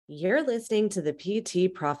You're listening to the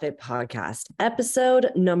PT Profit Podcast,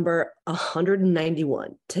 episode number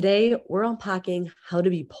 191. Today, we're unpacking how to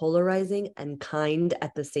be polarizing and kind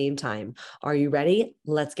at the same time. Are you ready?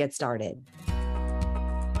 Let's get started.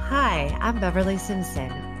 Hi, I'm Beverly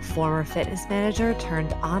Simpson, former fitness manager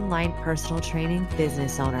turned online personal training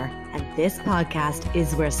business owner. And this podcast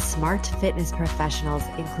is where smart fitness professionals,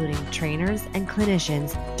 including trainers and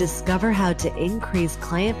clinicians, discover how to increase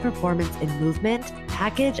client performance in movement,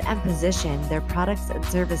 package and position their products and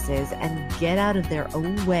services, and get out of their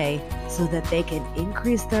own way so that they can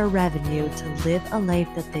increase their revenue to live a life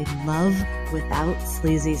that they love without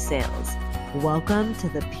sleazy sales. Welcome to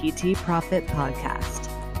the PT Profit Podcast.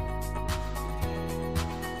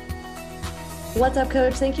 What's up,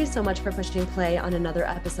 Coach? Thank you so much for pushing play on another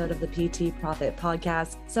episode of the PT Profit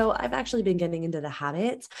Podcast. So I've actually been getting into the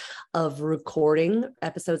habit of recording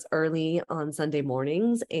episodes early on Sunday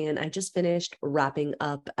mornings, and I just finished wrapping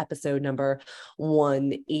up episode number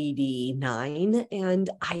 189, and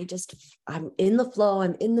I'm in the flow,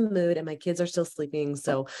 I'm in the mood, and my kids are still sleeping.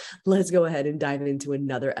 So let's go ahead and dive into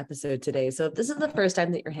another episode today. So if this is the first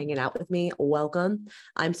time that you're hanging out with me, welcome.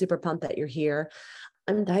 I'm super pumped that you're here.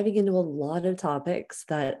 I'm diving into a lot of topics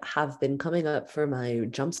that have been coming up for my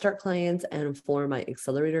Jumpstart clients and for my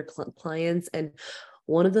Accelerator clients. And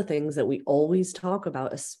one of the things that we always talk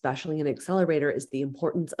about, especially in Accelerator, is the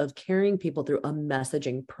importance of carrying people through a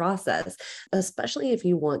messaging process, especially if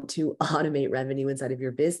you want to automate revenue inside of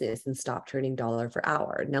your business and stop trading dollar for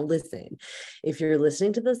hour. Now, listen, if you're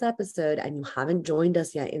listening to this episode and you haven't joined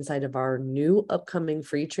us yet inside of our new upcoming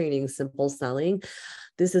free training, Simple Selling,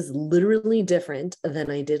 this is literally different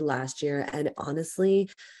than I did last year. And honestly,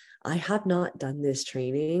 I have not done this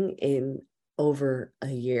training in over a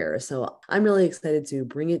year. So I'm really excited to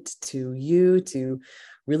bring it to you to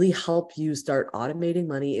really help you start automating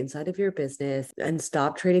money inside of your business and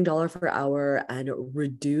stop trading dollar for hour and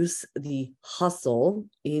reduce the hustle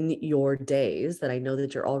in your days that I know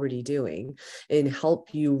that you're already doing, and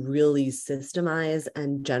help you really systemize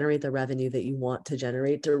and generate the revenue that you want to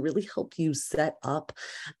generate to really help you set up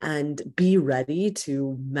and be ready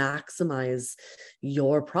to maximize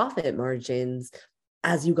your profit margins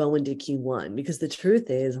as you go into Q1. Because the truth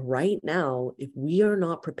is, right now, if we are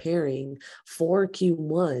not preparing for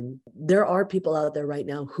Q1, there are people out there right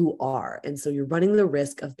now who are. And so you're running the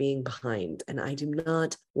risk of being behind. And I do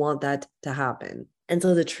not want that to happen. And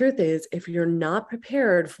so the truth is, if you're not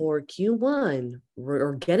prepared for Q1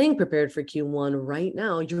 or getting prepared for Q1 right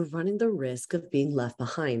now, you're running the risk of being left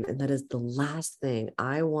behind. And that is the last thing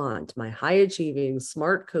I want my high achieving,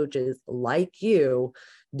 smart coaches like you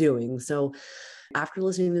doing. So after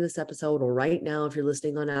listening to this episode, or right now, if you're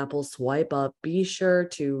listening on Apple, swipe up, be sure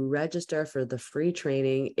to register for the free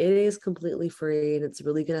training. It is completely free, and it's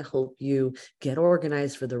really going to help you get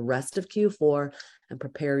organized for the rest of Q4 and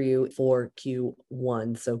prepare you for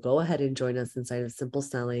Q1. So go ahead and join us inside of Simple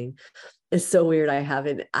Selling. It's so weird. I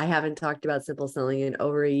haven't talked about Simple Selling in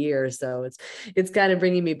over a year. So it's kind of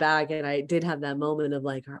bringing me back. And I did have that moment of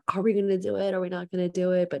like, are we going to do it? Are we not going to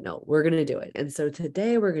do it? But no, we're going to do it. And so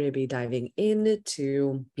today we're going to be diving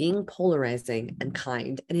into being polarizing and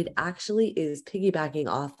kind. And it actually is piggybacking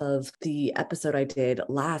off of the episode I did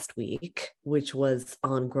last week, which was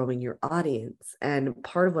on growing your audience. And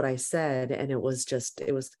part of what I said, and it was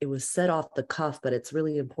said off the cuff, but it's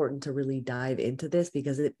really important to really dive into this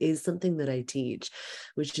because it is something that I teach,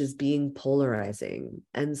 which is being polarizing.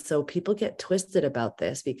 And so people get twisted about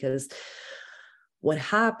this because what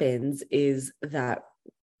happens is that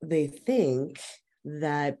they think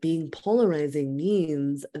that being polarizing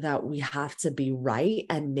means that we have to be right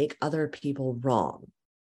and make other people wrong.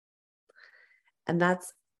 And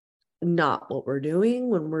that's not what we're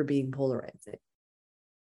doing when we're being polarizing.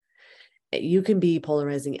 You can be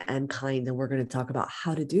polarizing and kind, and we're going to talk about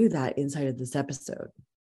how to do that inside of this episode.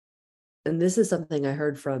 And this is something I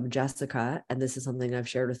heard from Jessica, and this is something I've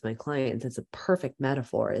shared with my clients. It's a perfect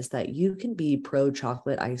metaphor, is that you can be pro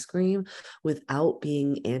chocolate ice cream without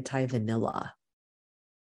being anti-vanilla.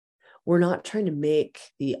 We're not trying to make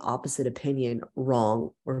the opposite opinion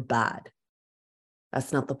wrong or bad.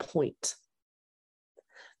 That's not the point.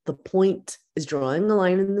 The point is drawing a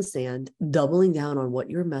line in the sand, doubling down on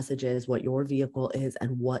what your message is, what your vehicle is,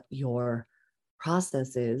 and what your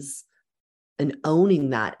process is, and owning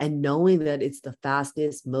that and knowing that it's the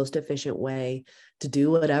fastest, most efficient way to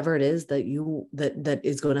do whatever it is that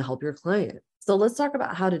is going to help your client. So let's talk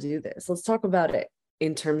about how to do this. Let's talk about it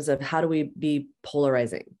in terms of how do we be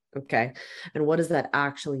polarizing, okay? And what does that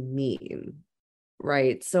actually mean?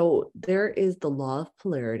 Right. So there is the law of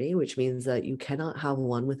polarity, which means that you cannot have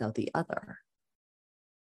one without the other.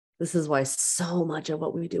 This is why so much of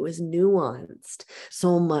what we do is nuanced,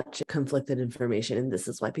 so much conflicted information. And this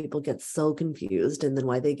is why people get so confused, and then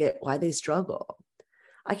why they struggle.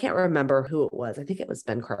 I can't remember who it was. I think it was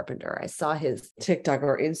Ben Carpenter. I saw his TikTok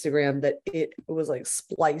or Instagram that it was like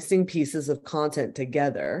splicing pieces of content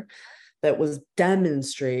together that was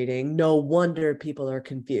demonstrating no wonder people are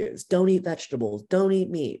confused. Don't eat vegetables, don't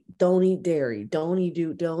eat meat, don't eat dairy, don't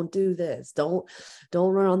do this, don't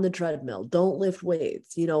run on the treadmill, don't lift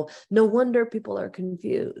weights. No wonder people are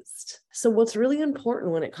confused. So what's really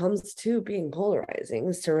important when it comes to being polarizing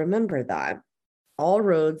is to remember that all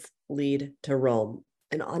roads lead to Rome.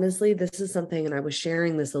 And honestly, this is something, and I was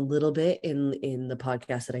sharing this a little bit in the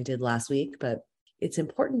podcast that I did last week, but it's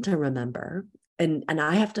important to remember. And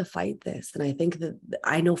I have to fight this. And I think that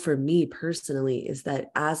I know for me personally is that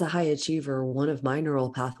as a high achiever, one of my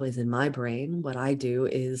neural pathways in my brain, what I do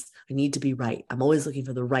is I need to be right. I'm always looking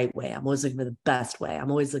for the right way. I'm always looking for the best way. I'm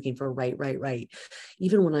always looking for right.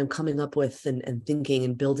 Even when I'm coming up with and thinking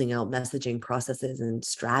and building out messaging processes and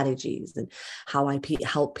strategies and how I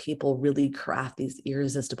help people really craft these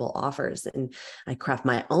irresistible offers. And I craft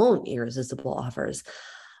my own irresistible offers.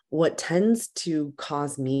 What tends to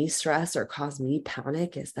cause me stress or cause me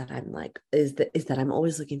panic is that I'm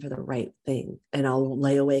always looking for the right thing. And I'll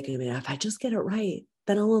lay awake and if I just get it right,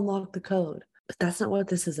 then I'll unlock the code. But that's not what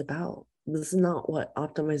this is about. This is not what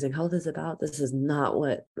optimizing health is about. This is not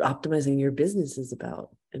what optimizing your business is about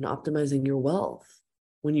and optimizing your wealth.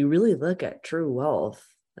 When you really look at true wealth,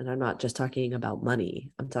 and I'm not just talking about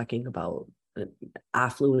money, I'm talking about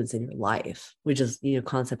affluence in your life, which is a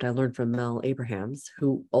concept I learned from Mel Abrahams,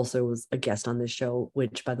 who also was a guest on this show,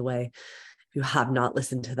 which, by the way, if you have not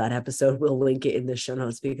listened to that episode, we'll link it in the show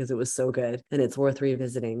notes because it was so good and it's worth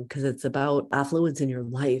revisiting, because it's about affluence in your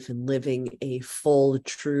life and living a full,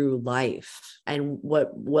 true life. And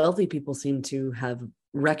what wealthy people seem to have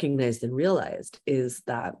recognized and realized is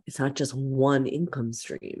that it's not just one income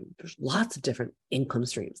stream. There's lots of different income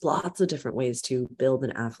streams, lots of different ways to build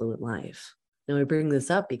an affluent life. Now, I bring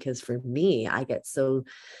this up because for me, I get so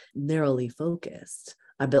narrowly focused.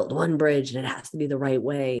 I built one bridge and it has to be the right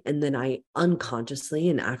way. And then I unconsciously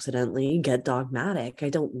and accidentally get dogmatic. I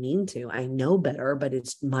don't mean to. I know better, but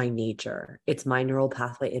it's my nature. It's my neural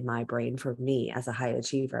pathway in my brain for me as a high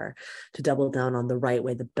achiever to double down on the right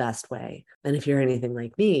way, the best way. And if you're anything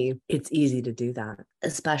like me, it's easy to do that,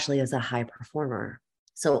 especially as a high performer.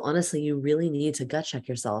 So honestly, you really need to gut check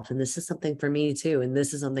yourself. And this is something for me too. And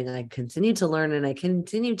this is something I continue to learn and I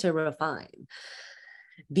continue to refine.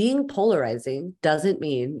 Being polarizing doesn't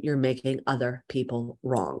mean you're making other people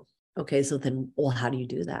wrong. Okay, so then, well, how do you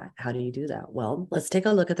do that? How do you do that? Well, let's take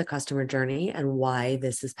a look at the customer journey and why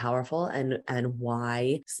this is powerful and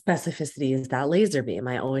why specificity is that laser beam.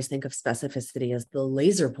 I always think of specificity as the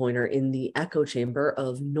laser pointer in the echo chamber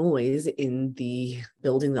of noise in the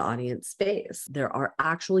building the audience space. There are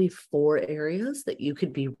actually 4 areas that you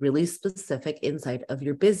could be really specific inside of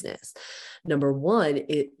your business. Number 1,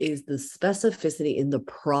 it is the specificity in the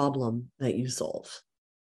problem that you solve.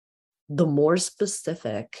 The more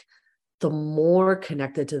specific, the more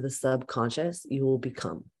connected to the subconscious you will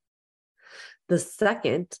become. The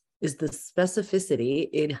second is the specificity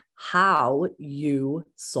in how you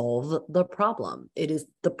solve the problem. It is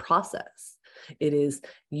the process. It is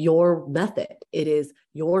your method. It is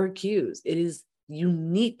your cues. It is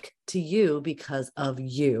unique to you because of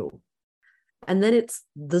you. And then it's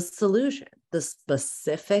the solution, the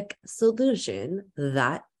specific solution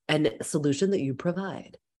that you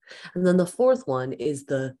provide. And then the 4th one is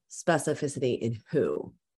the specificity in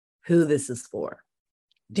who this is for.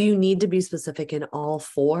 Do you need to be specific in all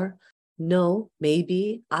 4? No,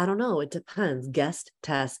 maybe, I don't know. It depends. Guest,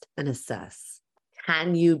 test, and assess.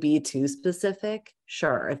 Can you be too specific?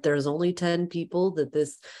 Sure. If there's only 10 people that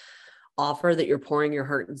this offer that you're pouring your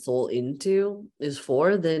heart and soul into is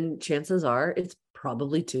for, then chances are it's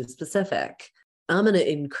probably too specific. I'm going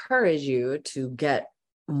to encourage you to get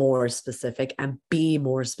more specific and be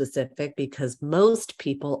more specific because most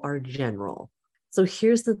people are general. So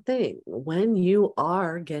here's the thing. When you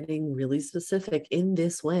are getting really specific in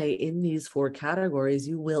this way, in these 4 categories,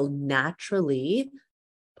 you will naturally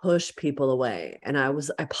push people away. And I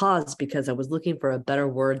paused because I was looking for a better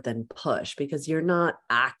word than push, because you're not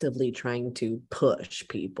actively trying to push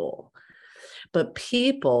people, but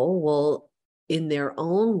people will, in their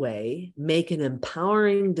own way, make an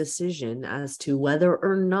empowering decision as to whether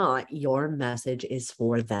or not your message is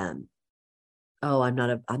for them. oh, I'm not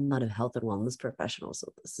a health and wellness professional,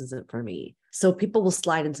 so this isn't for me. So people will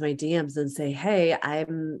slide into my DMs and say, hey,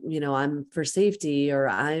 I'm for safety, or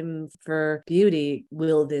I'm for beauty.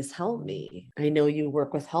 Will this help me? I know you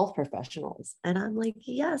work with health professionals. And I'm like,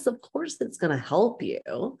 yes, of course it's going to help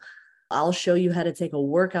you. I'll show you how to take a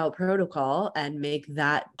workout protocol and make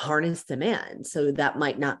that harness demand. So that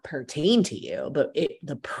might not pertain to you, but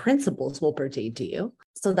the principles will pertain to you.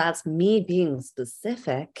 So that's me being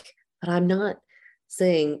specific, but I'm not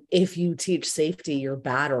saying if you teach safety, you're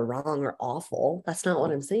bad or wrong or awful. That's not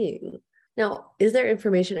what I'm saying. Now, is there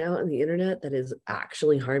information out on the internet that is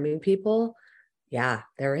actually harming people? Yeah,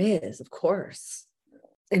 there is, of course.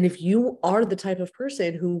 And if you are the type of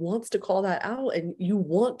person who wants to call that out and you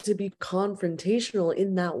want to be confrontational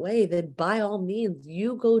in that way, then by all means,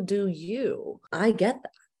 you go do you. I get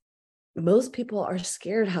that. Most people are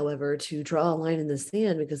scared, however, to draw a line in the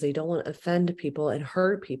sand because they don't want to offend people and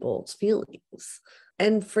hurt people's feelings.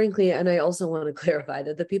 And frankly, and I also want to clarify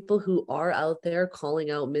that the people who are out there calling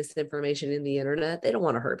out misinformation in the internet, they don't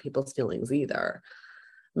want to hurt people's feelings either.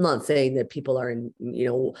 I'm not saying that people are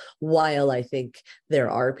while I think there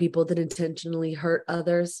are people that intentionally hurt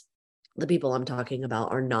others, the people I'm talking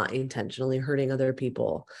about are not intentionally hurting other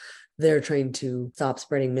people. They're trying to stop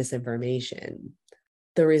spreading misinformation.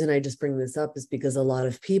 The reason I just bring this up is because a lot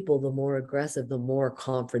of people, the more aggressive, the more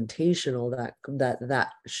confrontational that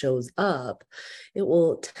shows up, it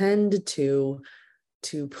will tend to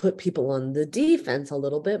put people on the defense a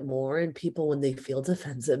little bit more, and people, when they feel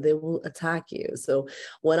defensive, they will attack you. So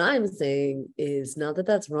what I'm saying is not that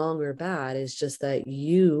that's wrong or bad. It's just that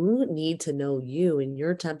you need to know you and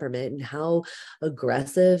your temperament and how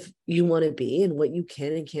aggressive you want to be and what you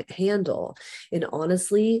can and can't handle. And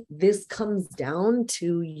honestly, this comes down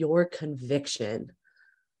to your conviction.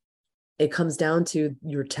 It comes down to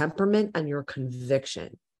your temperament and your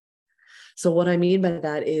conviction. So what I mean by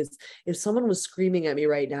that is, if someone was screaming at me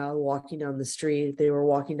right now, walking down the street, they were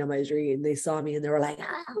walking down my street and they saw me and they were like,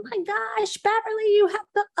 oh my gosh, Beverly, you have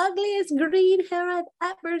the ugliest green hair I've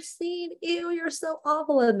ever seen. Ew, you're so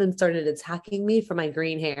awful. And then started attacking me for my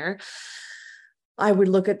green hair. I would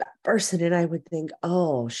look at that person and I would think,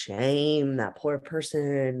 oh, shame, that poor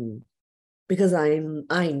person, because I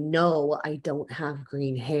know I don't have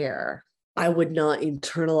green hair. I would not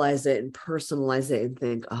internalize it and personalize it and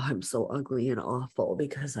think, oh, I'm so ugly and awful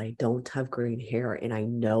because I don't have green hair and I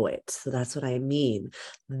know it. So that's what I mean.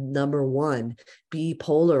 Number one, be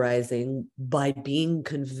polarizing by being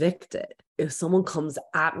convicted. If someone comes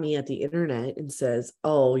at me at the internet and says,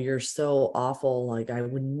 oh, you're so awful, like I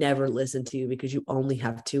would never listen to you because you only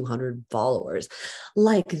have 200 followers,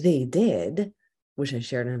 like they did, which I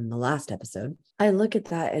shared in the last episode, I look at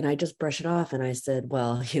that and I just brush it off. And I said,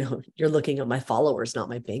 well, you're looking at my followers, not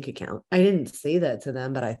my bank account. I didn't say that to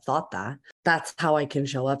them, but I thought that. That's how I can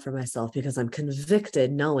show up for myself, because I'm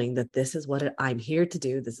convicted knowing that this is what I'm here to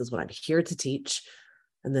do. This is what I'm here to teach.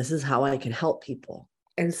 And this is how I can help people.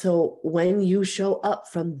 And so when you show up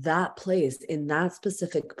from that place, in that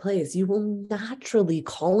specific place, you will naturally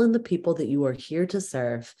call in the people that you are here to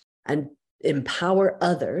serve and empower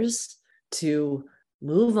others to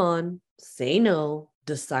move on, say no,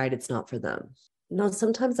 decide it's not for them.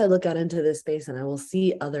 Sometimes I look out into this space and I will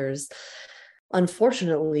see others,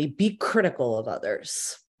 unfortunately, be critical of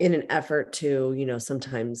others in an effort to,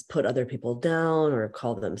 sometimes put other people down or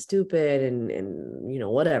call them stupid and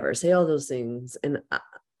whatever, say all those things. And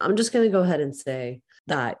I'm just going to go ahead and say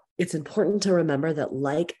that it's important to remember that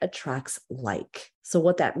like attracts like. So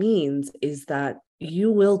what that means is that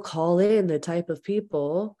you will call in the type of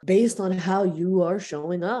people based on how you are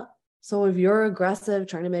showing up. So if you're aggressive,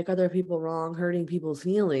 trying to make other people wrong, hurting people's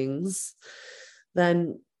feelings,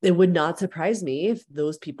 then it would not surprise me if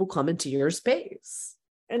those people come into your space.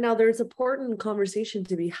 And now there's important conversation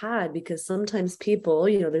to be had, because sometimes people,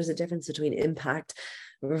 there's a difference between impact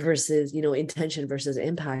versus, intention versus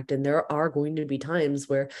impact. And there are going to be times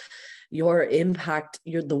where your impact,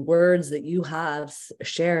 the words that you have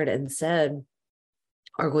shared and said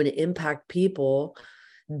are going to impact people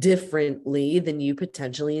differently than you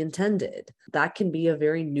potentially intended. That can be a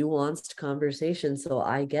very nuanced conversation. So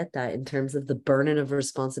I get that in terms of the burden of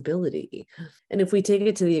responsibility. And if we take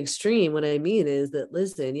it to the extreme, what I mean is that,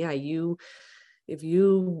 listen, if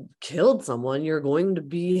you killed someone, you're going to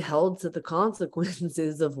be held to the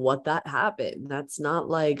consequences of what that happened. That's not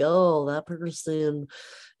like, oh, that person,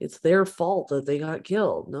 it's their fault that they got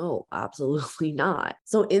killed. No, absolutely not.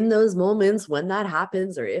 So in those moments when that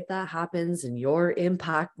happens, or if that happens and your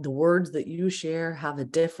impact, the words that you share have a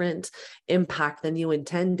different impact than you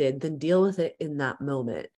intended, then deal with it in that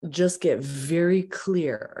moment. Just get very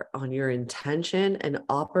clear on your intention and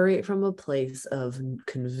operate from a place of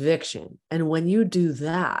conviction. And when you do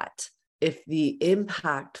that, if the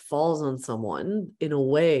impact falls on someone in a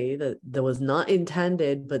way that was not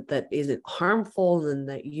intended, but that isn't harmful, and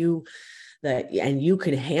that you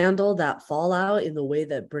can handle that fallout in the way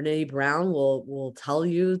that Brene Brown will tell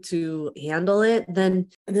you to handle it, then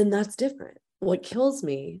that's different. What kills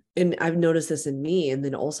me, and I've noticed this in me and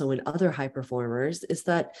then also in other high performers, is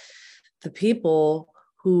that the people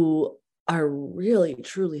who are really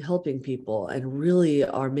truly helping people and really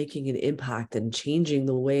are making an impact and changing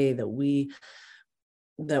the way that we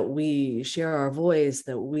share our voice,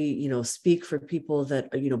 that we, speak for people,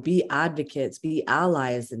 that, be advocates, be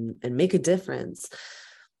allies, and make a difference,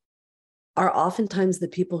 are oftentimes the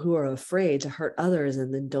people who are afraid to hurt others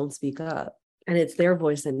and then don't speak up. And it's their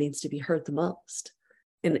voice that needs to be heard the most.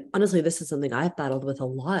 And honestly, this is something I've battled with a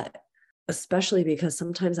lot, especially because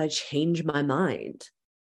sometimes I change my mind.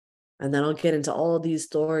 And then I'll get into all of these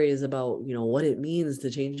stories about, what it means to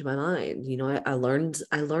change my mind. I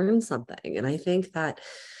learned something. And I think that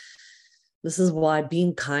this is why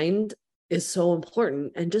being kind is so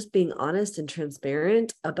important, and just being honest and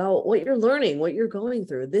transparent about what you're learning, what you're going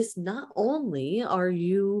through. This, not only are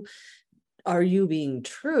you being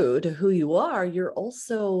true to who you are, you're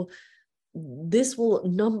also, this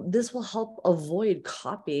will help avoid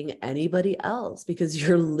copying anybody else, because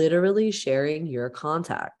you're literally sharing your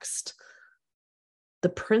context. The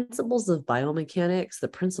principles of biomechanics, the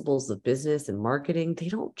principles of business and marketing, they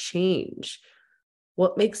don't change.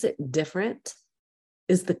 What makes it different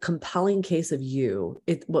is the compelling case of you.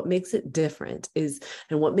 What makes it different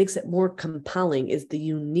and what makes it more compelling is the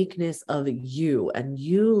uniqueness of you, and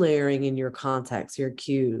you layering in your context, your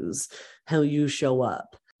cues, how you show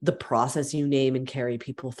up, the process you name and carry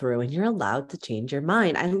people through, and you're allowed to change your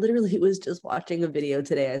mind. I literally was just watching a video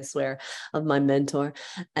today, I swear, of my mentor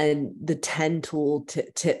and the 10 tool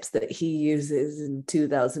tips that he uses in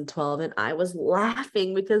 2012. And I was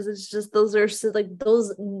laughing because it's just, those 9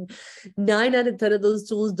 out of 10 of those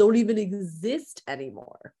tools don't even exist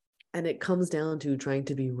anymore. And it comes down to trying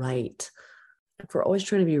to be right. If we're always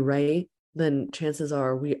trying to be right, then chances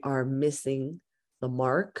are we are missing the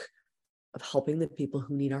mark of helping the people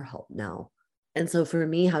who need our help now. And so for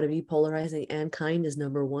me, how to be polarizing and kind is,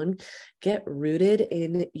 number one, get rooted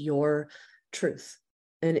in your truth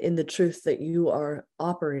and in the truth that you are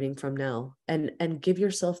operating from now, and give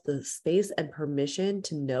yourself the space and permission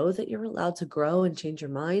to know that you're allowed to grow and change your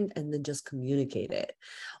mind, and then just communicate it.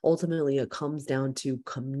 Ultimately, it comes down to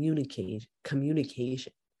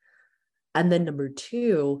communication. And then number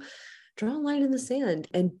two, draw a line in the sand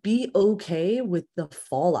and be okay with the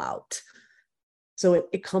fallout. So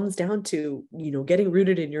it comes down to, getting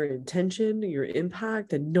rooted in your intention, your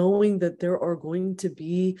impact, and knowing that there are going to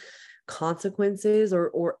be consequences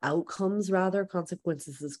or outcomes, rather.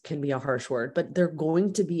 Consequences can be a harsh word, but they're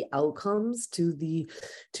going to be outcomes to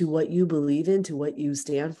what you believe in, to what you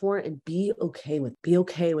stand for, and be okay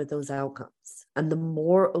with those outcomes. And the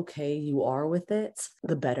more okay you are with it,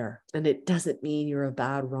 the better. And it doesn't mean you're a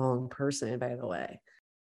bad, wrong person, by the way.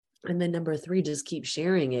 And then number three, just keep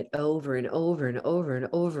sharing it over and over and over and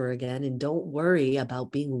over again. And don't worry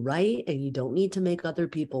about being right. And you don't need to make other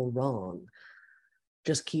people wrong.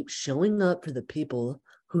 Just keep showing up for the people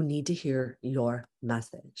who need to hear your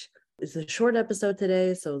message. It's a short episode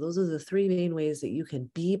today, so those are the 3 main ways that you can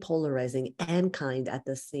be polarizing and kind at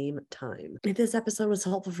the same time. If this episode was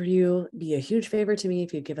helpful for you, be a huge favor to me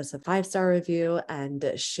if you give us a 5-star review and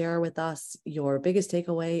share with us your biggest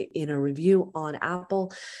takeaway in a review on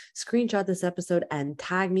Apple. Screenshot this episode and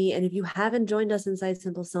tag me. And if you haven't joined us inside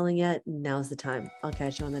Simple Selling yet, now's the time. I'll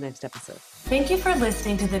catch you on the next episode. Thank you for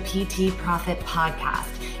listening to the PT Profit Podcast.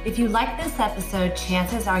 If you like this episode,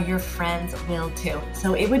 chances are your friends will too.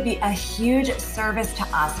 So it would be a huge service to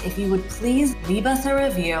us if you would please leave us a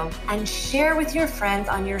review and share with your friends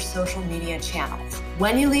on your social media channels.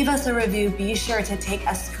 When you leave us a review, be sure to take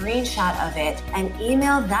a screenshot of it and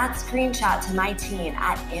email that screenshot to my team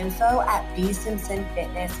at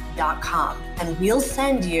info@bsimpsonfitness.com. And we'll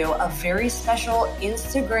send you a very special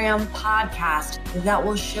Instagram podcast that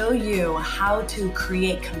will show you how to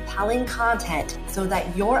create compelling content so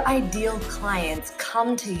that your ideal clients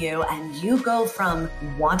come to you and you go from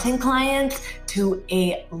wanting clients to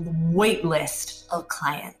a wait list of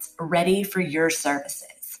clients ready for your services.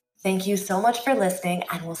 Thank you so much for listening,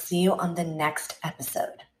 and we'll see you on the next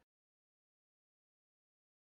episode.